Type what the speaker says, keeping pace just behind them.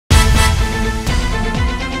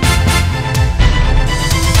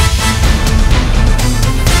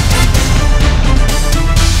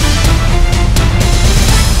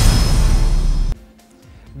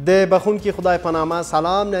د بخونکي خدای په نامه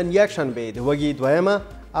سلام. نن یکشنبه د وږي 2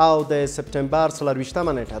 او د سپتمبر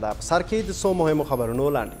 24مه نیټه ده. په سر کې د څو مهمو خبرونو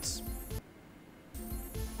لنډیز.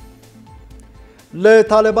 له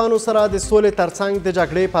طالبانو سره د سولې ترڅنګ د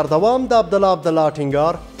جګړې پر دوام د عبدالله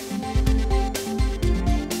ټینګار.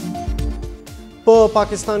 په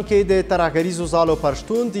پاکستان کې د ترهګریزو ځالو پر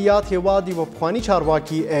شتون د یاد هیواد یوه پخواني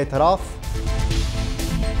چارواکي اعتراف.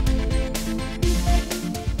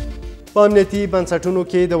 په امنیتي بنسټونو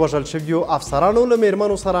کې د وژل شویو افسرانو له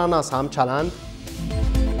میرمنو سره ناسم چلند.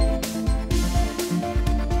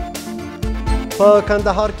 په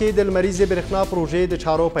کندهار کې د لمریزې برېښنا پروژې د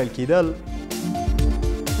چارو پیل کیدل.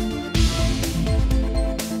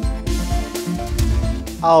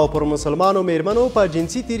 او پر مسلمانو میرمنو په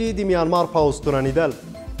جنسي تیري د میانمار پوځ تورنېدل.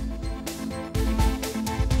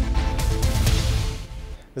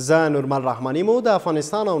 زه نورمل رحماني مو د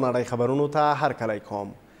افغانستان او نړۍ خبرونو ته هرکلی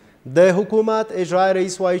کوم. د حکومت اجرایي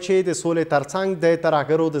رئیس وایي چې د سولې ترڅنګ د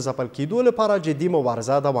ترهګرو د ځپل کیدو لپاره جدي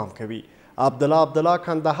مبارزه دوام کوي. عبدالله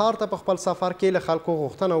کندهار ته په خپل سفر کې له خلکو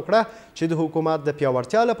غوښتنه وکړه چې د حکومت د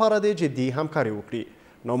پیاوړتیا لپاره د جدي همکاري وکړي.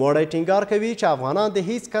 نوموړی ټینګار کوي چې افغانان د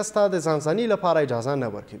هیڅ کس ته د ځانځاني لپاره اجازه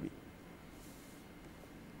نه ورکوي.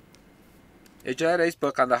 اجرایي رئیس په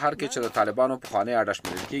کندهار کې چې د طالبانو پخوانی اډه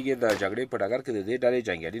شمیرل کېږي د جګړې په ډګر کې د دې ډلې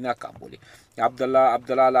جنګیالي ناکام بولي.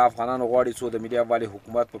 عبدالله له افغانانو غواړي څو د ملي یووالي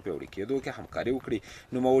حکومت په پیاوړي کېدو کې همکاري وکړي.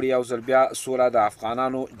 نوموړي یو ځل بیا سوله د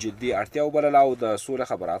افغانانو جدي اړتیا وبلله او د سولې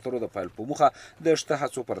خبرو اترو د پیل په موخه د شته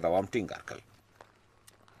هڅو پر دوام ټینګار کوي.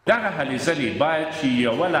 دغه هلې ځلې باید چې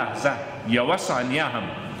یوه لحظه یوه ثانیه هم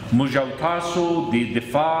موږ او تاسو د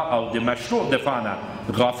دفاع او د مشروع دفاع نه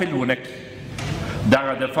غافل ونه کړي.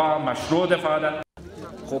 دغه دفاع مشروع دفاع ده.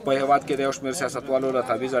 خو په هیواد کې د یو شمېر سیاستوالو له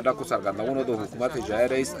تبعیضه ډکو څرګندونو د حکومت اجرایي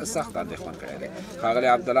رئیس سخت اندېښمن کړی دی. ښاغلی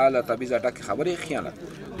عبدالله له تبعیضه ډکې خبرې خیانت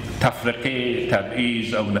تفرقې تبعیض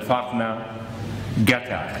او نفاق نه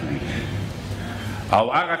ګټه اخلي او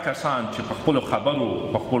هغه کسان چې په خپلو خبرو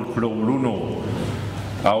په خپل کړو وړونو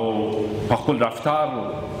او په خپل رفتار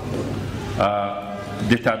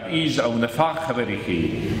د تبعیض او نفاق خبرې کوي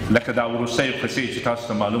لکه دا وروستۍ قصې چې تاسو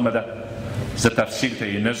ته معلومه ده زه تفصیل ته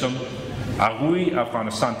یې نظم هغوی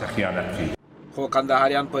افغانستان ته خیانت کوي. خو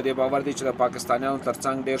کندهاریان په دې باور دي چې د پاکستانیانو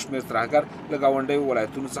ترڅنګ ډېر شمېر ترهګر له ګاونډیو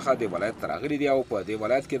ولایتونو څخه د ولایت ته راغلي دي او په دې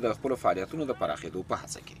ولایت کې د خپلو فعالیتونو د پراخېدو په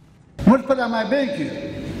هڅه کې. موږ په دمابۍ کې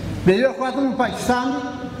د یوې خوا ته پاکستان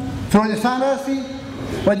ترکستان راسي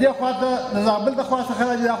په دې خوا ته د زابل د خوا څخه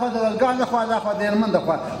راځي دا خوا د ولګان د خوا دا خوا د هلمند د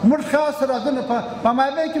خوا موږ خاص سرحدونه په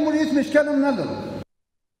مابۍ کې موږ هېڅ مشکل هم نه لرو.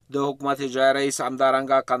 د حکومت اجرایي رئیس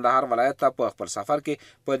همدارنګه کندهار ولایت ته په خپل سفر کې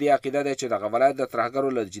په دې عقیده دی چې دغه ولایت د ترهګرو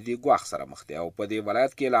له جدي ګواښ سره مخ دی او په دې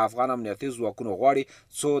ولایت کې له افغان امنیتي ځواکونو غواړي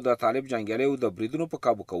څو د طالب جنګیالیو د بریدونو په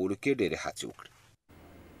کابو کولو کې ډېرې هڅې وکړي.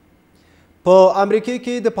 په امریکا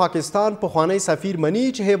کې د پاکستان پخوانی سفیر مني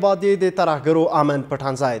چې هیواد یې د ترهګرو امن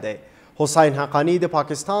پټنځای دی. حسین حقانی د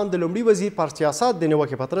پاکستان د لومړي وزیر پر سیاست د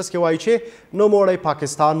نیوکې په ترڅ کې وایي چې نوموړی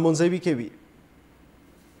پاکستان منزوي کوي.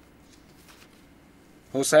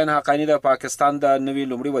 حسین حقانی د پاکستان د نوي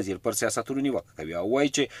لومړي وزیر پر سیاستونو نیوکه کوي او وایي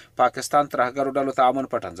چې پاکستان ترهګرو ډلو ته امن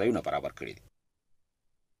پټنځایونه برابر کړي دي.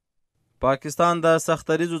 پاکستان د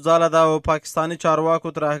سختریزو ځاله ده او پاکستاني چارواکو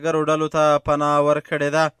ترهګرو ډلو ته پناه ورکړې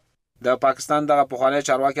ده. د پاکستان دغه پخوانی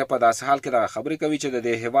چارواکي په داسې حال کې دغه خبرې کوي چې د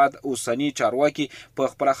دې هیواد اوسني چارواکي په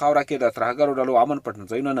خپله خاوره کې د ترهګرو ډلو امن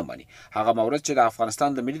پټنځایونه نه مني. هغه مورد چې د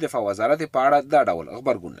افغانستان د ملی دفاع وزارت په اړه دا ډول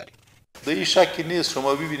غبرگون لري. در شکی نیست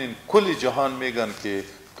شما ببینید کل جهان میگن که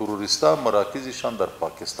تروریستا مراکزشان در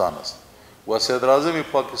پاکستان است و صدر اعظم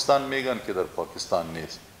پاکستان میگن که در پاکستان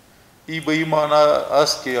نیست. این به این معنی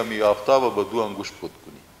است که همی آفتاب به دو انگشت پود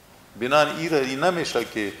کنی. بنان این نمیشه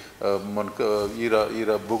که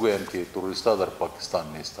ایرا بگویم که تروریستا در پاکستان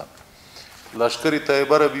نیستن. لشکر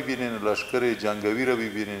طیبه را ببینین، لشکر جنگوی را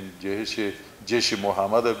ببینین، جیش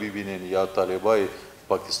محمد را ببینین یا طالبای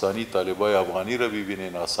پاکستانی طالبای افغانی را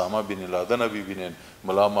ببینین، اسامه بن لادن را ببینین،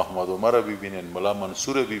 ملا محمد عمر را ببینین، ملا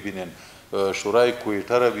منصور را ببینین، شورای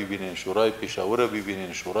کویته را ببینین، شورای پشاور را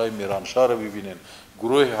ببینین، شورای میرانشاه را ببینین،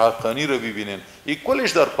 گروه حقانی را ببینین. این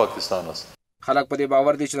کلش در پاکستان است. خلک په دې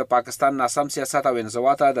باور دي چې د پاکستان ناسم سیاست او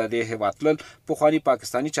انزوا ته د دې هیواد تلل پخواني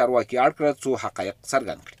پاکستانی چارواکي اړ کړل څو حقایق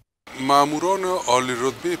څرګند کړي. ماموران عالی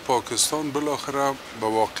رتبه پاکستان بالاخره به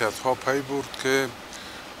واقعیت‌ها پی برد که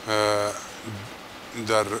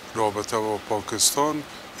در رابطه با پاکستان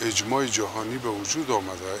اجماع جهانی به وجود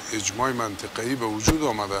آمده، اجماع منطقه‌ای به وجود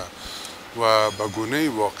آمده و به گونه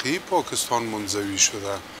واقعی پاکستان منزوی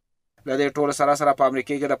شده. له دې ټولو سره سره په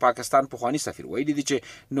امریکا کې د پاکستان پخواني سفیر ویلي دي چې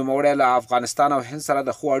نوموړی له افغانستان او هند سره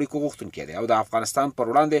د ښو اړیکو غوښتونکی دی او د افغانستان پر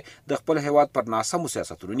وړاندې د خپل هیواد پر ناسمو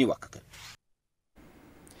سیاستونو نیوکه کوي.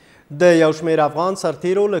 د یو شمېر افغان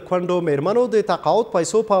سرتیرو له کونډو میرمنو د تقاعد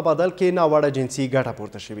پیسو په بدل کې ناوړه جنسي ګټه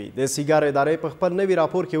پورته شوي. د سیګار ادارې په خپل نوي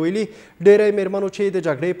راپور کې ویلي ډېری میرمنو چې د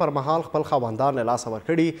جګړې پر مهال خپل خاوندان له لاسه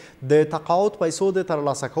ورکړي د تقاعد پیسو د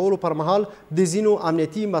ترلاسه کولو پر مهال د ځینو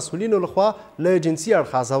امنیتي مسؤلینو لخوا له جنسي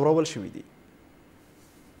اړخه ځورول شوي دي.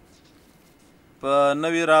 په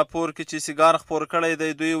نوي راپور کې چې سیګار خپور کړی دی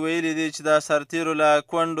دوی ویلي دي چې د سرتیرو له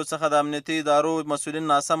کونډو څخه د امنیتي ادارو مسؤلین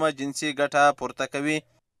ناسمه جنسي ګټه پورته کوي.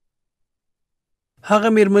 هغه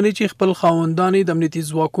میرمنې چې خپل خاوندانې د امنیتي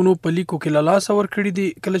ځواکونو په لیکو کې له لاسه ورکړي دي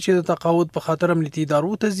کله چې د تقاعد په خاطر امنیتي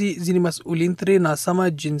ادارو ته ځي ځینې مسؤلین ترې ناسمه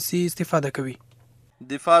جنسي استفاده کوي.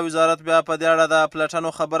 دفاع وزارت بیا په دې اړه د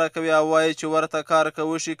پلټنو خبره کوي او وایي چې ورته کار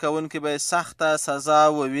کوشی کوونکي به سخته سزا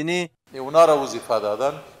وویني. اونارا وظیفه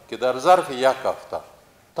دادن که در ظرف یک هفته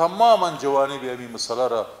تماما جوانب همین مسئله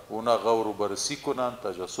را اونا غور و بررسی کنند،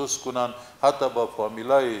 تجسس کنند، حتی با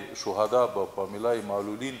فامیلای شهدا با فامیلای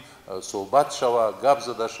معلولین صحبت شوه، گپ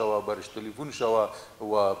زده شوه، برش تلیفون شوه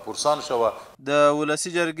و پرسان شوه. د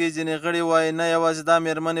ولسی جرګې ځینې غړي وایي نه یوازې دا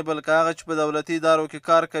میرمنې بلکې هغه چې په دولتي ادارو کې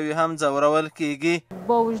کار کوي هم ځورول کیږي.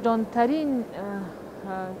 با وجدانترین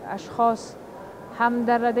اشخاص هم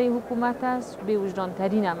در رده حکومت است، بی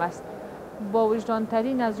وجدانترین هم است. با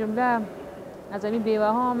وجدانترین از جمله از همین بیوه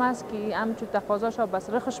ها هم هست که همچون تقاضاش ها بس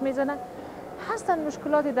رخش میزنن. هستن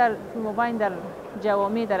مشکلاتی در مبین در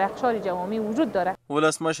جوامع در اقشار جوامع وجود داره.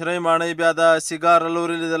 ولسمشرۍ ماڼۍ بیا د سیګار له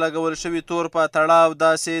لورې د لګول شوي تور په تړاو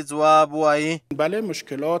داسې ځواب وایي. بله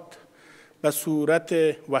مشکلات به صورت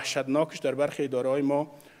وحشتناکش در برخی اداره‌های ما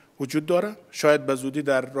وجود داره. شاید به زودی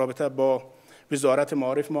در رابطه با وزارت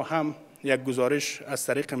معارف ما هم یک گزارش از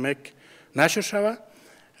طریق مک نشر شود.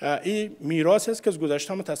 این میراث است که از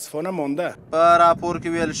گذشته متاسفانه مانده. په راپور کې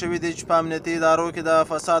ویل شوي دي چې په امنیتي ادارو کې د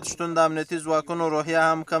فساد شتون د امنیتي ځواکونو روحیه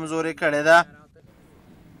هم کمزوري کړې ده.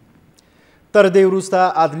 تر دې وروسته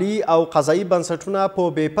عدلي او قضایي بنسټونه په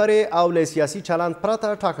بېپرې او له سیاسي چلند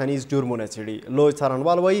پرته ټاکنیز جرمونه څېړي. لوی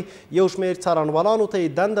څارنوال وایي یو شمېر څارنوالانو ته یې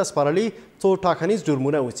دنده سپارلي څو ټاکنیز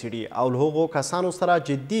جرمونه وڅېړي او له هغو کسانو سره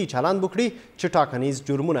جدي چلند وکړي چې ټاکنیز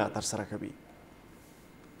جرمونه ترسره کوي.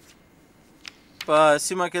 په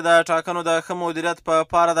سیمه کې د ټاکنو د ښه مدیریت په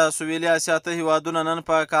پاره د سویلي اسیا ته هیوادونه نن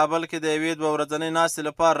په کابل کې د یوې دوه ورځنۍ ناستې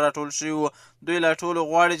لپاره راټول شوي وو. دوی له ټولو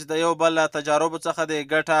غواړي چې د یو بل له تجاربو څخه د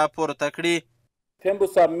ګټه پورته کړي.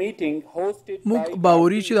 موږ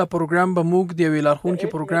باوري چې دا پروګرام به موږ د یوې لارښوونکي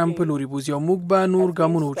پروګرام په لوري بوځي او موږ به نور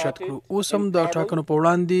ګامونه اوچت کړو. اوس هم د ټاکنو په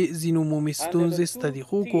وړاندې ځینو عمومي ستونزې شته دي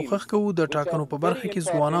خو کوښښ کوو د ټاکنو په برخه کې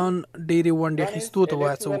ځوانان ډېرې ونډې اخیستو ته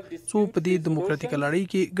وهڅوو څو په دې دیموکراتیکه لړۍ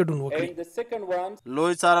کې ګډون وکړي.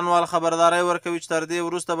 لوی څارنوال خبرداری ورکوي چې تر دې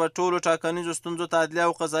وروسته به ټولو ټاکنیزو ستونزو ته عدلیه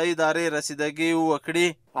او قضایي ادارې رسیدګي وکړي.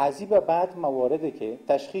 از این به بعد مواردی که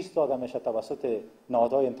تشخیص داده میشه توسط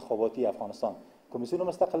نهادهای انتخاباتی افغانستان، کمیسیون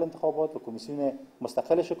مستقل انتخابات و کمیسیون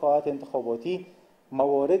مستقل شکایت انتخاباتی،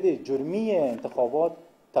 موارد جرمی انتخابات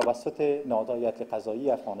توسط نهادهای عدل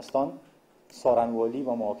قضایی افغانستان، سارنوالی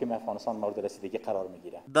و محاکم افغانستان مورد رسیدگی قرار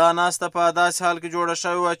میگیره. دا ناسته په داسې حال کې جوړه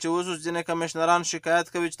شوې وه چې اوس ځینې کمیشنران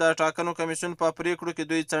شکایت کوي چې د ټاکنو کمیسیون په پریکړو کې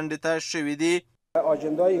دوی څنډې شوي دي.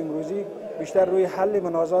 آجندای امروزی بیشتر روی حل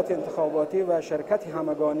منازعات انتخاباتی و شرکت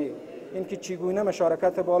همگانی، اینکه چگونه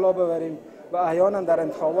مشارکت بالا ببریم و احیانا در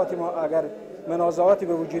انتخابات ما اگر منازعاتی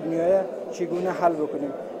به وجود میآید چگونه حل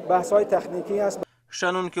بکنیم. بحث‌های تکنیکی است.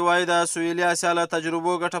 شنونکي وایي د سویلي اسیا له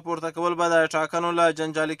تجربو ګټه پورته کول به د ټاکنو له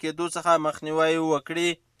جنجالي کېدو څخه مخنیوی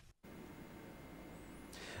وکړي.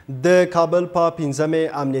 د کابل په 5مې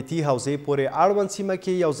امنیتي حوزې پورې اړوند سیمه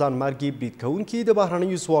کې یو ځانمرګي برید کوونکي د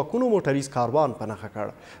بهرنیو ځواکونو موټریز کاروان په نښه کړ.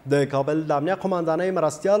 د کابل د امنیه قماندانۍ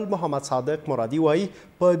مرستیال محمد صادق مرادي وایي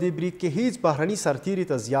په دې برید کې هیڅ بهرني سرتیري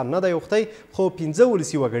ته زیان نه دی اوښتی خو 15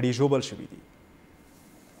 ولسي وګړي ژوبل شوي دي.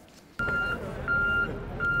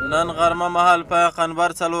 نن غرمه مهال په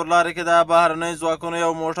قنبر څلور لارې کې د بهرنیو ځواکونو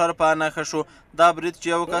یو موټر په نښه شو. دا برید چې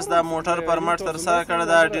یو کس د موټر پر مټ ترسره کړ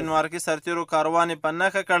د ډنمارکي سرتیرو کاروان په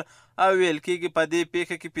نښه کړ او ویل کېږي په دې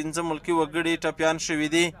پیښه کې 15 ملکي وګړي ټپیان شوي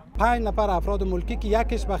دي. 5 نفر افراد ملکی که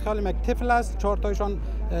یکیش به خیال یک طفل است، 4 تایشان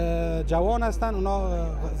جوان هستند، اونا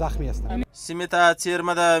زخمی هستند. سیمې ته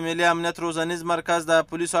څیرمه د ملي امنیت روزنیز مرکز د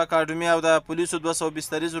پولیسو اکاډمي او د پولیسو 200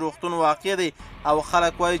 بستریز روغتون واقع دی او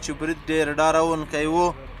خلک وایي چې برید ډېر ډارونکی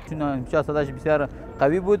و. چون صداش بسیار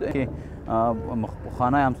قوی بود که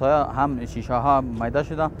خانه همسایه هم شیشه ها میده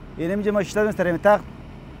شده. یعنی اینجا ما شیشه سر تخت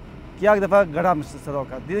که یک دفعه گرم صدا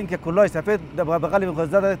کرد، دیدیم که کلاه سفید در بغل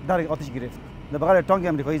غزه در آتش گرفت، در بغل تانک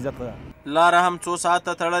امریکایی زد خدا. لاره هم څو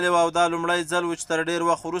ساعته تړلې وه او دا لومړی ځل و چې تر ډېر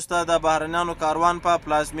وخت وروسته د بهرنیانو کاروان په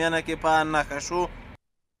پلازمینه کې په نښه شو.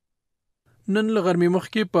 نن له غرمې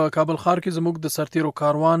مخکې په کابل ښار کې زموږ د سرتیرو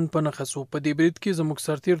کاروان په نښه سو. په دې برید کې زموږ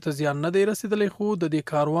سرتیر ته زیان نه دی رسېدلی، خو د دې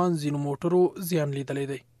کاروان ځینو موټرو زیان لیدلی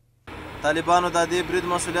دی. طالبانو د دې برید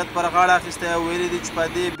مسؤلیت پر غاړه اخیستی او ویلي دي چې په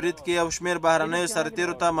دې برید کې یو شمېر بهرنیو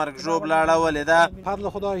سرتیرو ته مرګ ژوبله اړولې ده. فضل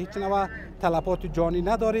خدا هیچ نوع تلفات جانی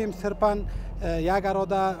نداریم، صرفا یک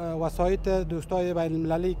اراده وسایط دوستای بین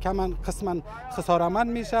المللی کمن قسما خسارمند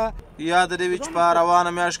میشه. یاد دی چې په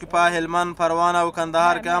روانه میاشت کې په هلمند، پروانه او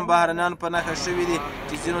کندهار کې هم بهرنیان په نښه شوي دي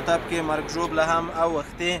چې ځینو ته پکې مرګ ژوبله هم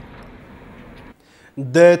اوښتې.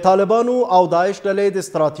 د طالبانو او داعش ډلې د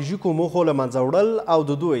ستراتیژیکو موخو له منځه وړل او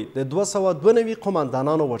د دوی د 292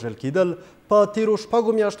 قومندانانو وژل کیدل په تیرو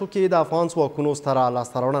 6 میاشتو کې د افغان ځواکونو ستره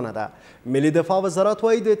لاسته راوړنه ده. ملي دفاع وزارت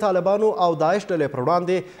وایي د طالبانو او داعش ډلې پر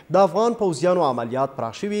وړاندې د افغان پوځیانو عملیات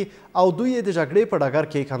پراخ شوي او دوی یې د جګړې په ډګر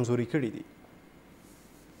کې کمزوري کړي دي.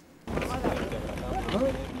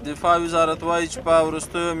 دفاع وزارت وایي چې په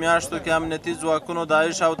وروستیو میاشتو کې امنیتي ځواکونو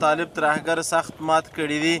داعش او طالب ترهګر سخت مات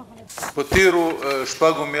کړي دي. په تیرو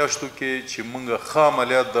 6 میاشتو کې چې موږ ښه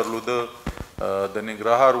عملیات درلوده د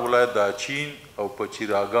ننګرهار ولایت د اچین او په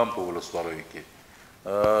چیراګام په ولسوالیو کې،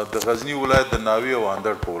 د غزنی ولایت د ناوی او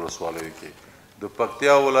اندړ په ولسوالیو کې، د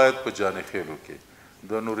پکتیا ولایت په جانخیلو کې،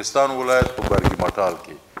 د نورستان ولایت په برګی مټال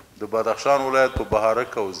کې، د بدخشان ولایت په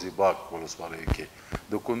بهارک او زیباک ولسوالیو کې،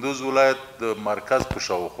 د کندوز ولایت د مرکز په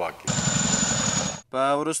شاوخوا کې. په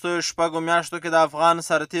وروستیو 6 میاشتو کې د افغان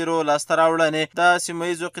سرتیرو لاسته راوړنې د سیمه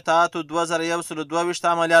ییزو قطاعاتو 2122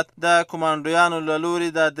 عملیات، د کمانډویانو له لوري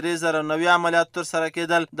د 3090 عملیات ترسره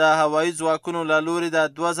کېدل، د هوایي ځواکونو له لوري د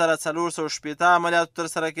 2460 عملیات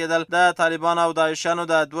ترسره کېدل، د طالبانو او داعشیانو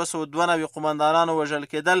د 292 قومندانانو وژل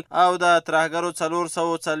کېدل او د ترهګرو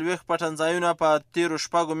 440 پټنځایونه په تیرو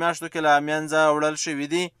 6 میاشتو کې له منځه وړل شوي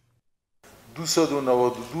دي.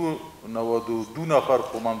 292 نفر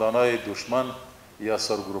قماندانای دشمن یا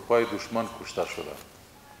سرگروپای دشمن کشته شده.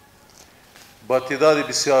 با تعداد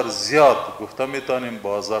بسیار زیاد گفته میتونیم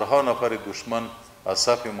با هزارها نفر دشمن از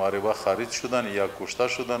صف محاربه خارج شدن یا کشته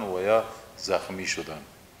شدن و یا زخمی شدن.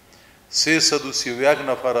 331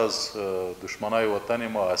 نفر از دشمنای وطن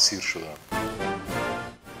ما اسیر شدند.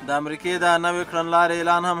 د امریکې د نوې کړنلارې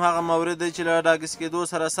اعلان هم هغه مورد دی چې له ډاګس کېدو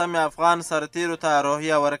سره سم افغان سرتیرو ته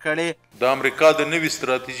روحیه ورکړې. د امریکا د نوې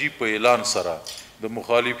ستراتیژي په اعلان سره د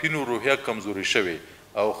مخالفینو روحیه کمزوري شوې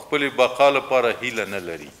او خپل بقا لپاره هیله نه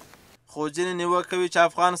لري. خو ځینې نیوکه کوي چې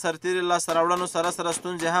افغان سرتیري لاسته راوړنو سره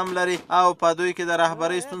ستونزې هم لري او په دوی کې د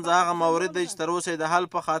رهبرۍ ستونزه هغه مورد دی چې تر اوسه د حل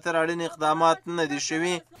په خاطر اړین اقدامات نه دي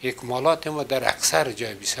شوي. اکمالات ما در اکثر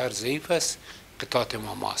جای بسیار ضعیف است. قطعات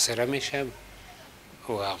ما محاصره میشه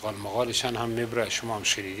و اقل مقالشان هم میبره، شما هم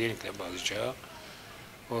شنیدین که بعضی جا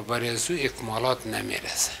و برای از او اکمالات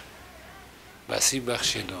نمیرسه. بس این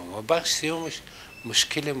بخش دوم و بخش سومش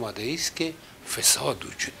مشکل ماده است که فساد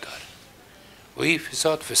وجود داره و این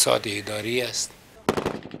فساد اداری است.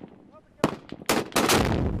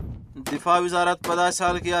 دفاع وزارت په داسې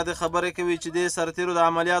حال کې یاد خبرې کوي چې د سرتیرو د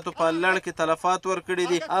عملیاتو په لړ کې تلفات ورکړي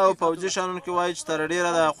دي او پوځي شنونکي وایي چې تر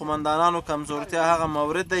ډیره د قومندانانو کمزورتیا هغه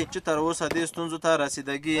مورد دی چې تر اوسه دې ستونزو ته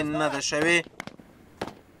رسیدګي نه ده شوې.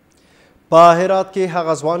 په هرات کې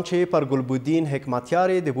هغه ځوان چې پر ګلبدین حکمتیار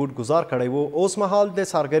د بوټ گزار کړی و اوس مهال د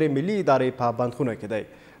څارګرې ملي ادارې په بندخونه کې دی.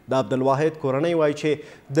 د عبدالواحد کورنۍ وایي چې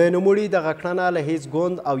د نوموړي دغه کړنه له هیڅ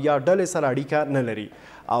ګوند او یا ډلې سره اړیکه نه لري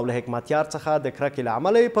او له حکمتیار څخه د کرکې له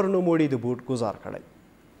امله پر نوموړي د بوټ گزار کړی.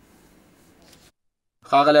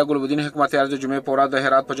 ښاغلی ګلبدین حکمتیار د جمعې په ورځ د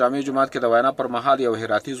هرات په جامع جومات کې د وینا پر مهال یو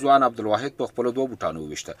هراتي ځوان عبدالواحد په خپلو 2 بوټانو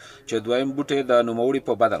وویشته چې دویم بوټ یې د نوموړي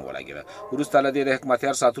په بدن ولګېده. وروسته له دې د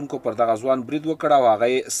حکمتیار ساتونکو پر دغه ځوان برید وکړ او هغه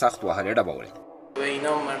یې سخت وهلې ډبولې. و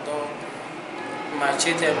اینا مردم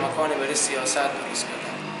مچیت مکان برای سیاست درست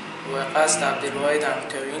کردن و قصد عبدالواحد هم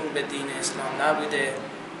توهین به دین اسلام نبوده،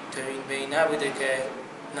 توهین به این نبوده که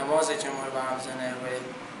نماز جمعه به هم زنه و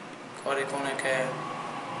کاری کنه که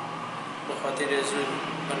به خاطر زور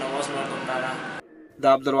به نماز مردم برن. د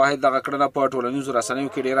عبدالواحد دغه کړنه په ټولنیزو رسنیو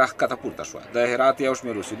کې ډېره ښکته پورته شوه. د هرات یو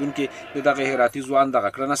شمېر اوسېدونکي د دغه هراتي ځوان دغه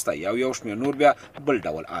کړنه ستایي او یو شمېر نور بیا بل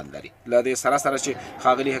ډول آند لري. له دې سره چې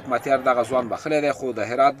ښاغلي حکمتیار دغه ځوان بخښلی دی، خو د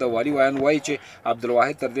هرات د والي ویان وایي چې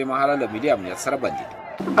عبدالواحد تر دې مهاله له ملي امنیت سره بندي دی.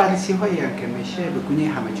 بررسی‌هایی که میشه به گونه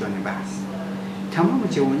همه جانبه است. تمام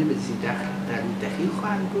جوانب دخیل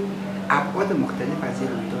خواهند بود. ابعاد مختلف از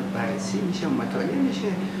این رویداد بررسی میشه و مطالعه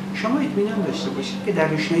میشه. شما اطمینان داشته باشید که در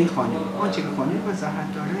روشنایی قانون آنچه که قانون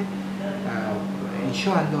وضاحت داره ان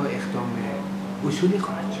شاء الله اقدام اصولی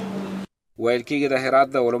خواهد شد. ویل کېږي د هرات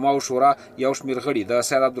د علماو شورا یو شمېر غړي د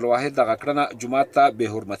سید عبدالواحد دغه کړنه جومات ته بې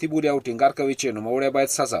حرمتي بولي او ټینګار کوي چې نوموړی باید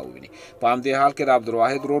سزا وویني. په همدې حال کې د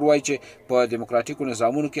عبدالواحد ورور وایي چې په دیموکراتیکو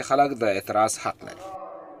نظامونو کې خلک د اعتراض حق لري.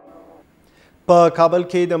 په کابل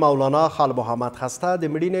کې د مولانا خال محمد خسته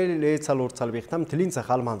د مړینې له 44م تلین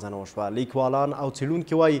څخه لمانځنه وشوه. لیکوالان او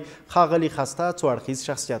څېړونکي وایي ښاغلي خسته څو اړخیز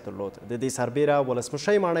شخصیت درلود. د دې سربیره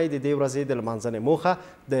ولسمشۍ ماڼۍ د دې ورځې د لمانځنې موخه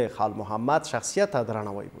د خال محمد شخصیت ته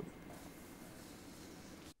درناوی بولي.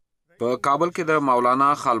 په کابل کې د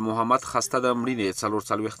مولانا خال محمد خسته د مړینې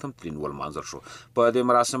 44م تلین ولمانځل شو. په دې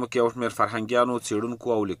مراسمو کې یو شمېر فرهنګیانو، څېړونکو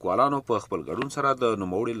او لیکوالانو په خپل ګډون سره د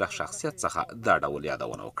نوموړي له شخصیت څخه دا ډول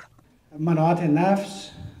یادونه وکړه. مناعت نفس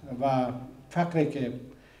و فقری که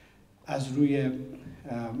از روی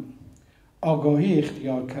آگاهی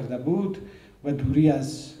اختیار کرده بود و دوری از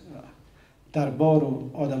دربار و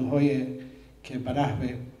آدم‌های که به نحو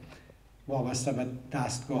وابسته به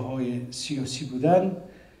دستگاه‌های سیاسی بودند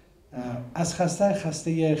از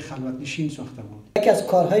خسته خلوت‌نشین ساخته بود. یکی از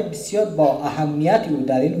کارهای بسیار با اهمیت او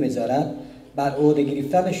در این وزارت بر عهده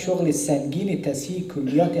گرفتن شغل سنگین تصحیح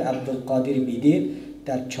کلیات عبدالقادر بیدیر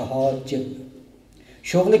در 4 جلد،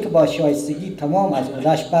 شغلی که با شایستگی تمام از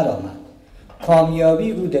عهده‌اش برآمد.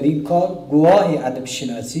 کامیابی او در این کار گواه ادب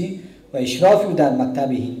شناسی و اشراف او در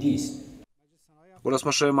مکتب هندی است.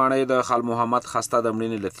 ولسمشر ماڼۍ د خال محمد خسته د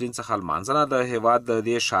مړینې له تلین څخه لمانځنه د هیواد د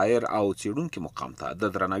دې شاعر او څېړونکي مقام ته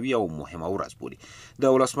د درناوي او مهمه ورځ بولي. د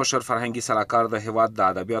ولسمشر فرهنګي سلاکار د هیواد د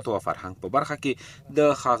ادبیاتو او فرهنګ په برخه کې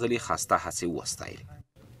د ښاغلي خسته هڅې وستایلې.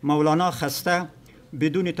 مولانا خسته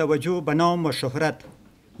بدون توجه به نام و شهرت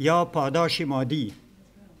یا پاداش مادی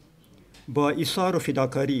با ایثار و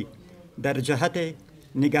فداکاری در جهت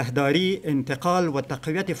نگهداری، انتقال و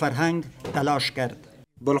تقویت فرهنگ تلاش کرد.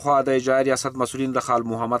 بلخوا د اجرایی ریاست مسئولین د خال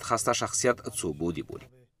محمد خسته شخصیت څو بودی بولی.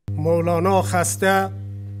 مولانا خسته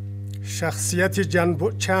شخصیت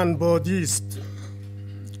چند بادی است.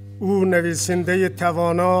 او نویسنده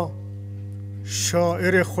توانا،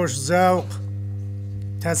 شاعر خوش‌ذوق،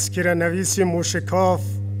 تذکره نویس موشکاف،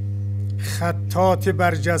 خطاط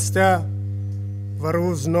برجسته و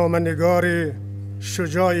روزنامه نگار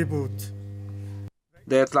شجاعی بود.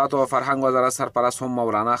 د اطلاعات و فرهنگ وزارت سرپرست هم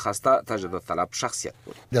مولانا خسته تجدید طلب شخصیت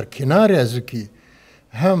بود. در کنار از که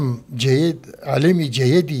هم عالم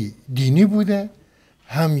جیدی دینی بوده،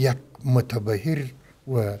 هم یک متبحر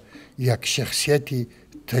و یک شخصیت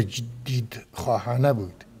تجدید خواهانه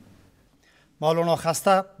بود. مولانا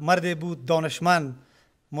خسته مردی بود دانشمند،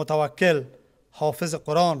 متوکل، حافظ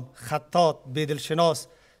قرآن، خطاط، بیدلشناس،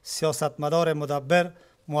 سیاستمدار مدبر،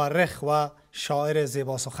 مورخ و شاعر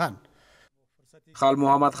زیبا سخن. خال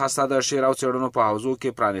محمد خسته د شعر او څېړنو په حوزو کې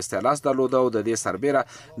پرانیستی لاس درلوده او د دې سربیره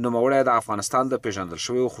نوموړی د افغانستان د پیژندل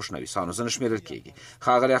شویو خوشنویسانو ځنې شمېرل کېږي.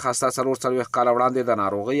 ښاغلی خسته 44 کاله وړاندې د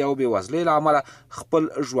ناروغۍ او بېوزلۍ له امله خپل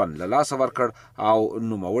ژوند له لاسه ورکړ او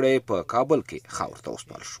نوموړی په کابل کې خاورو ته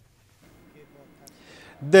وسپارل شو.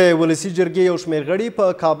 د ولسي جرګې یو شمېر غړي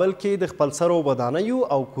په کابل کې د خپلسرو ودانیو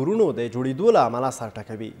او کورونو د جوړېدو له امله سر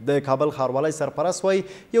ټکوي. د کابل ښاروالۍ سرپرست وایي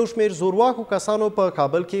یو شمېر زورواکو کسانو په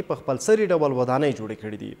کابل کې په خپلسري ډول ودانۍ جوړې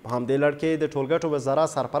کړي دي. په همدې لړ کې د ټولګټو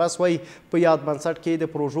وزارت سرپرست وایي په یاد بنسټ کې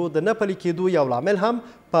د پروژو د نه پلي کېدو یو لامل هم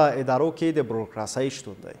په ادارو کې د بروکراسۍ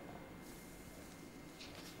شتون دی.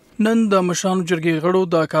 نن د مشرانو جرګې غړو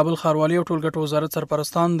د کابل ښاروالۍ او ټولګټو وزارت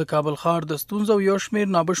سرپرستان د کابل ښار د ستونزو یو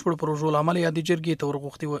شمېر نابشپړ پروژو له امله یادې جرګې ته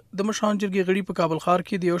ورغوښتي وو. د مشرانو جرګې غړي په کابل ښار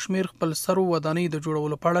کې د یو شمېر خپلسرو ودانۍ د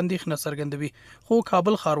جوړولو په اړه اندېښنه څرګندوي. خو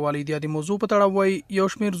کابل ښاروالۍ د یادې موضوع په تړاو وایي یو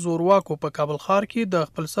شمېر زورواکو په کابل ښار کې د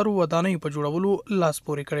خپلسرو ودانیو په جوړولو لاس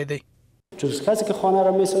پورې کړی دی. کسی که خانه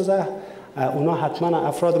را میسازه اونا حتما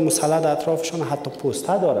افراد مسلط اطرافشون، حتی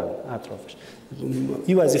پوسته دارن اطرافش.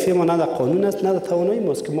 این وظیفه ما نه در قانون است نه در توانایی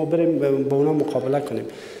ماست که ما بریم با اونا مقابله کنیم.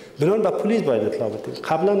 بنابراین به پلیس باید اطلاع بدیم.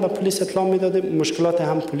 قبلا به پلیس اطلاع میدادیم، مشکلات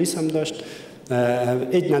هم پلیس هم داشت،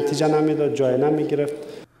 هیچ نتیجه نمیداد، جای نمیگرفت.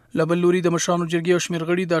 له بل لوري د مشرانو جرګې یو شمېر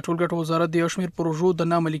غړي د ټولګټو وزارت د یو شمېر پروژو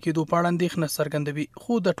د نه عملي کېدو په اړه اندېښنه څرګندوي.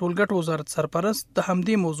 خو د ټولګټو وزارت سرپرست د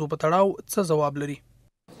همدې موضوع په تړاو څه ځواب لري؟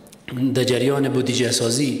 در جریان بودجه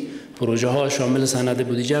سازی پروژه ها شامل سند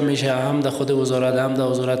بودجه میشه، هم در خود وزارت، هم در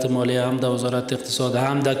وزارت مالیه، هم در وزارت اقتصاد،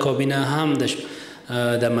 هم در کابینه، هم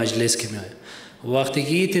در مجلس که میآید. وقتی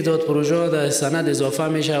که تعداد پروژه در سند اضافه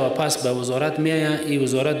میشه و پس به وزارت میآید، این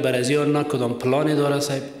وزارت بر از نه کدام پلانی داره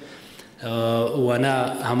صاحب و نه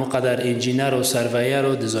همونقدر انجینر و سرویر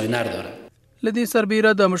و دیزاینر داره. لدې سربیره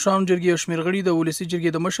د مشرانو جرګې یو شمېر غړي د ولسي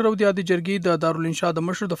جرګې د مشر او د یادې جرګې د دارالانشا د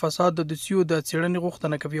مشر د فساد د دسیو د څېړنې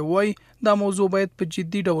غوښتنه کوي. وایي دا موضوع باید په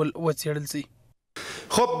جدي ډول وڅېړل شي.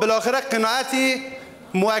 خب بالاخره قناعت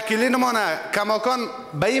موکلینمان کماکان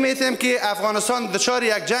به این میتیم که افغانستان دچار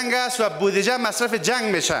یک جنگ است و بودجه مصرف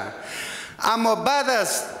جنگ میشه، اما بعد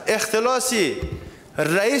از اختلاس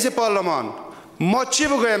رئیس پارلمان ما چی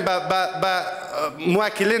بگوییم به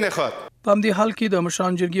موکلین خود؟ په همدې حال کې د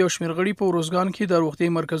مشران جرګې او شمېر غړي په ارزګان کې د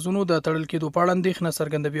روغتیايي مرکزونو د تړل کېدو په اړه اندېښنه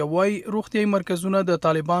څرګندوي او وایي روغتیايي مرکزونه د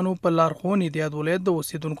طالبانو په لارښوونې د یاد ولایت د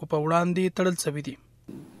اوسېدونکو په وړاندې تړل شوي دي.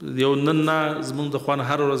 یو نن نه زموږ د خوا نه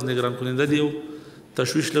هر ورځ نگران کننده دی او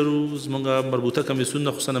تشویش لرو. زموږ مربوطه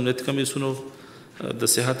کمیسیون خصوصا امنیتي کمیسیونو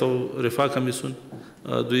د صحت او رفاه کمیسیون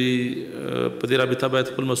دوی په دې رابطه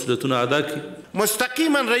باید خپل مسؤلیتونه ادا کړي.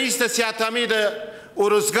 مستقیما رئیس د صحت عامې د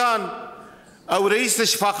ارزګان او رئیس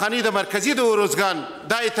شفاخانې د مرکزی د ارزګان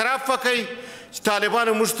دا اعتراف وکړي چې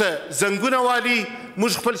طالبانو موږ ته زنګونه والي،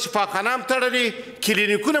 موږ خپل شفاخانه هم تړلي،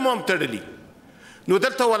 کلینیکونه مو هم تړلي. نو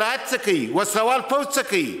دلته ولایت څه کوي؟ وسلوال پوځ څه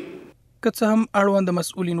کوي؟ که څه هم اړوند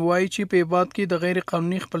مسؤلین وایي چې په هېواد کې د غیر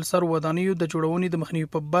قانوني خپلسر ودانیو د جوړونې د مخنیوي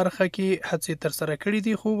په برخه کې هڅې ترسره کړي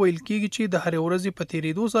دي، خو ویل کېږي چې د هرې ورځې په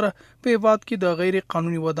تېرېدو سره په هېواد کې د غیر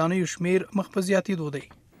قانوني ودانیو شمیر مخ په زیاتېدو دی.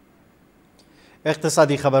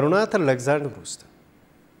 اقتصادي خبرونه تر لږ ځنډ وروسته.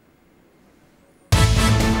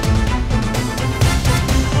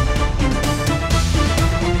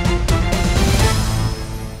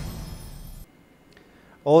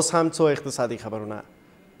 اوس هم څو اقتصادي خبرونه.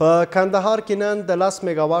 په کندهار کې نن د 10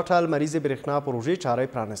 میګاواټه لمریزې برېښنا پروژې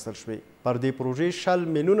چارې پرانستل شوې. پر دې پروژې 60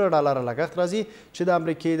 میلیونه ډالر لګښت راځي چې د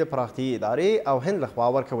امریکې د پراختیایي ادارې او هند لخوا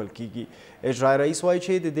ورکول کیږي. اجرایي رئیس وایي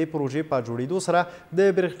چې د دې پروژې په جوړېدو سره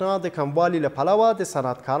د برېښنا د کموالي له پلوه د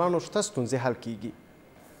صنعتکارانو شته ستونزې حل کیږي.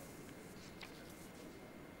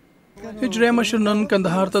 اجرایي مشر نن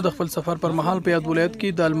کندهار ته د خپل سفر پر مهال په یاد ولایت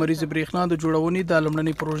کې د لمریزې برېښنا د جوړونې د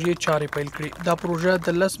لومړنۍ پروژې چارې پیل کړې. دا پروژه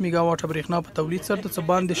د 10 میګاواټه برېښنا په تولید سره د څه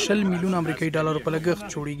باندې 60 میلیونه امریکایي ډالرو په لګښت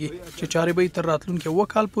جوړیږي چې چارې به تر راتلونکي 2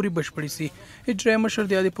 کال پورې بشپړې شي. اجرایي مشر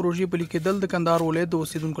د دې پروژې پلي کېدل د کندهار ولایت د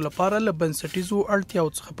اوسېدونکو لپاره له بنسټیزو اړتیاو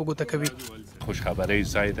څخه په ګوته کوي. خوشخبری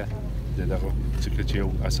زایده د دغه څه چې یو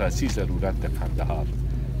اساسي ضرورت د کندهار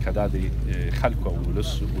کدا د خلکو او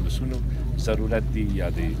ولسونو ضرورت دی یا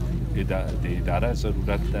د اداره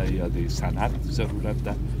ضرورت ده یا د صنعت ضرورت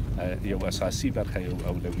ده، یو اساسي برخه یو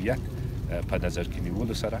اولویت په نظر کې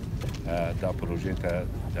نیولو سره دا پروژې ته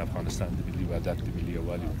د افغانستان د ملي وحدت د ملي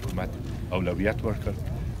یووالي حکومت اولویت ورکړ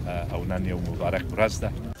او نن یو مبارک ورځ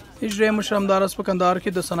ده. اجرایي مشر همداراز په کندهار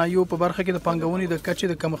کې د صنایعو په برخه کې د پانګونې د کچې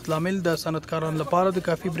د کمښت لامل د صنعتکارانو لپاره د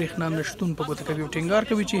کافي برېښنا نشتون په ګوته کوي او ټینګار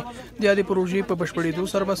کوي چې د دې پروژې په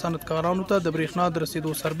بشپړېدو سره به صنعتکارانو ته د برېښنا د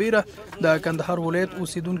رسیدو سربیره د کندهار ولایت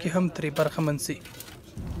اوسیدونکي هم ترې برخمن شي.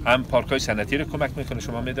 هم پارک‌های صنعتی رو کمک میکنه.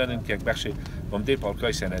 شما میدانید که یک بخش عمده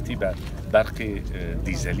پارک‌های صنعتی بر برق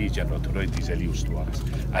دیزلی، جنراتورهای دیزلی استوار است.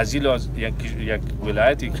 از این لحاظ یک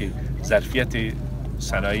ولایتی که ظرفیت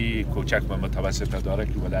صنایع کوچک و متوسط داره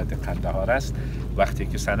که ولایت قندهار است، وقتی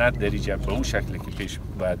که صنعت در اینجا به اون شکلی که پیش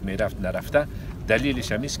باید میرفت نرفته،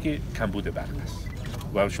 دلیلش هم است که کمبود برق است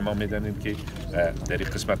و شما میدانید که در این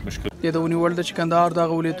قسمت مشکل یادونې وړ ده چې کندهار د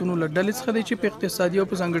هغه ولایتونو له ډلې څخه دی چې په اقتصادي او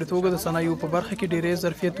په ځانګړې توګه د صنایعو په برخه کې ډېری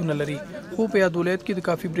ظرفیتونه لري، خو په یاد ولایت کې د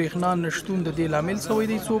کافي برېښنا نشتون د دې لامل شوی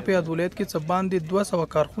دی څو په یاد ولایت کې څه باندې 200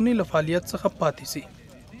 کارخونې له فعالیت څخه پاتې شي.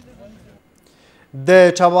 د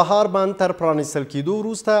چابهار بند تر پرانیستل کېدو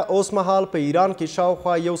وروسته اوس مهال په ایران کې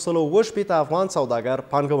شاوخوا 180 افغان سوداګر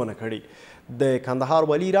پانګونه کړې. د کندهار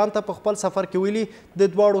والي ایران ته په خپل سفر کې ویلي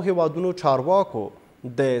د دواړو هیوادونو چارواکو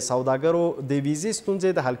د سوداګرو د ویزې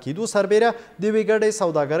ستونزې د حل کېدو سربیره د یوې ګډې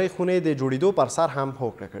سوداګرۍ خونې د جوړېدو پر سر هم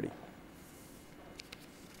هوکړه کړې.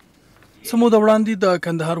 څه موده وړاندې د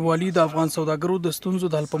کندهار والي د افغان سوداګرو د ستونزو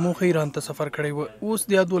د حل په موخه ایران ته سفر کړی و. اوس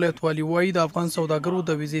د یاد ولایت والي وایي د افغان سوداګرو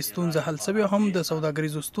د ویزې ستونزه حل شوې، هم د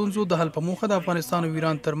سوداګریزو ستونزو د حل په موخه د افغانستان او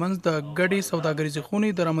ایران ترمنځ د ګډې سوداګریزې خونې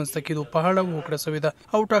د رامنځته کېدو په اړه هوکړه شوې ده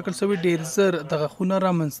او ټاکل شوې ډېر ژر دغه خونه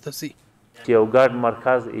رامنځته شي. یو ګډ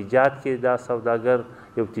مرکز ایجاد کړي دا سوداګر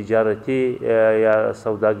یو تجارتي یا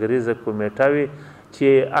سوداګریزه کمیټه وي چې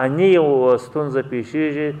اني یو ستونزه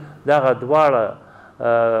پیښیږي دغه دواړه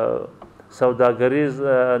سوداګریز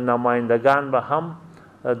نمایندگان به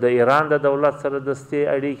هم د ایران د دولت سره دستي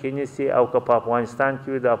اړیکې نیسي او که په افغانستان کې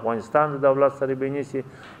وي د افغانستان د دولت سره به نیسي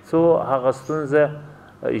څو هغه ستونزه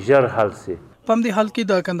ژر حل شي. په همدې حال کې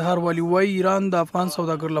د کندهار والي وایي ایران د افغان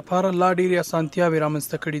سوداګرو لپاره لا ډېرې اسانتیاوې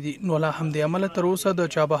رامنځته کړي دي، نو له همدې امله تر اوسه د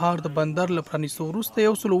چابهار د بندر له پرانیستو وروسته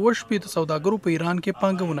 180 سوداګرو په ایران کې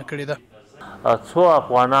پانګونه کړې ده. څو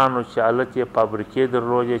افغانانو چې هلته فابریکې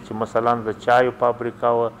درلودې چې مثلا د چایو فابریکه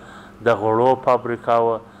وه، د غوړو فابریکه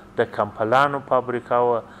وه، د کمپلانو فابریکه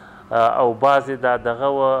وه او بعضې دغه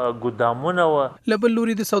ګودامونه وه. له بل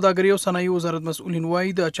لوري د سوداګرۍ او صنایعو وزارت مسؤلین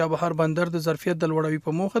وایي د چابهار بندر د ظرفیت د لوړوي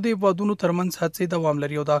په موخه د هیوادونو ترمنځ هڅې دوام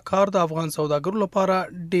لري او دا کار د افغان سوداګرو لپاره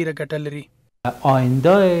ډېره ګټه لري.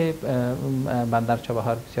 آینده بندر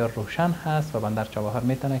چابهار بسیار روشن هست و بندر چابهار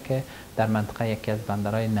میتونه که در منطقه یکی از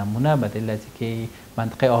بندرهای نمونه به دلیل از اینکه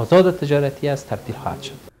منطقه آزاد تجارتی است تبدیل خواهد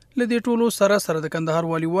شد. له دې ټولو سره د کندهار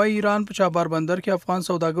والي وایي ایران په چابهار بندر کې افغان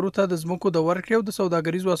سوداګرو ته د ځمکو د ورکړې او د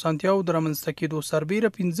سوداګریزو اسانتیاو د رامنځته کېدو سربیره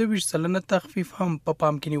 25% تخفیف هم په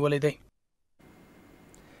پام کې نیولی دی.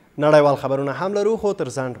 نړیوال خبرونه هم لرو خو تر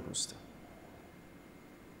ځنډ وروسته.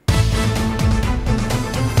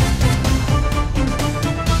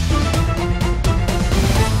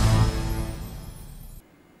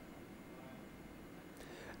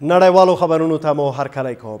 نړیوالو خبرونو ته مو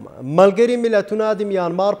هرکلی کوم. ملګري ملتونه د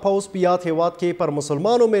میانمار پوځ په یاد هیواد کې پر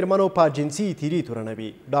مسلمانو میرمنو په جنسي تیري تورنوي.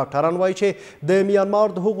 ډاکټران وایي چې د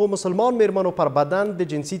میانمار د هغو مسلمان میرمنو پر بدن د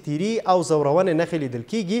جنسي تیري او زورونې نښې لیدل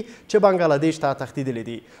کیږي چې بنګلادیش ته تښتېدلي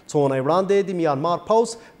دي. څو اونۍ وړاندې د میانمار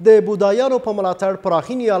پوځ د بودایانو په ملاتړ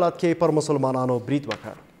پراخین ایالت کې پر مسلمانانو برید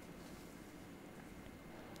وکړ.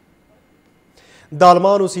 د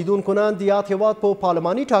آلمان اوسیدونکو نن د یاد هیواد په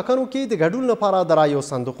پارلماني ټاکنو کې د ګډون لپاره د رایو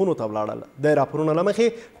صندوقونو ته ولاړل. د راپورونو له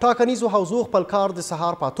مخې ټاکنیزو حوزو خپل کار د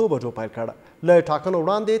سهار په 8 بجو پیل کړ. له ټاکنو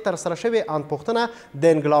وړاندې ترسره شوې اندپوښتنه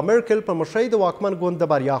د انګلا مرکل په مشرۍ د واکمن ګوند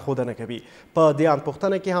د بریا ښودنه کوي. په دې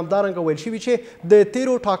اندپوښتنه کې همدارنګه ویل شوي چې د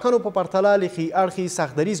تیرو ټاکنو په پرتله له ښي اړخي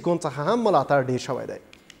سختدریز ګوند څخه هم ملاتړ ډیر شوی دی.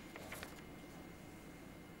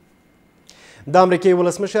 د امریکې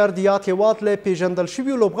ولسمشر د یاد هیواد له پیژندل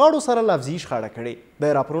شویو لوبغاړو سره لفظي شخړه کړې.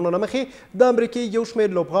 د راپورونو له مخې د امریکې یو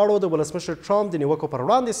شمېر لوبغاړو د ولسمشر ټرامپ د نیوکو پر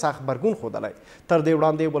وړاندې سخت غبرګون ښودلی. تر دې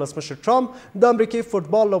وړاندې ولسمشر ټرامپ د امریکې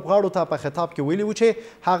فوټبال لوبغاړو ته په خطاب کې ویلي و چې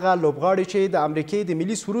هغه لوبغاړي چې د امریکې د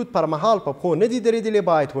ملي سرود پر مهال په پښو نه دي درېدلي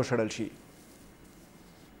باید وشړل شي.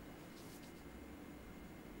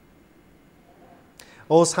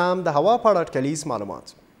 اوس هم د هوا په اړه اټکلیز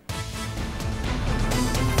معلومات.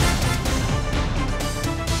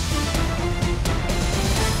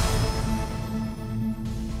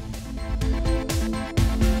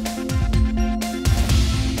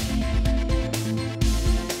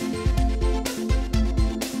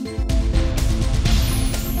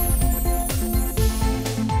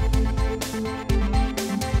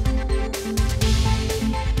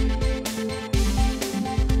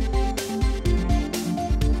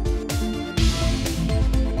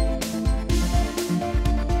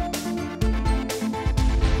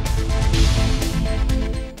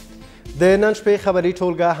 د نن شپې خبري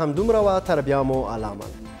ټولګه همدومره وه. تر بیا مو الله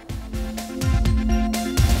امان.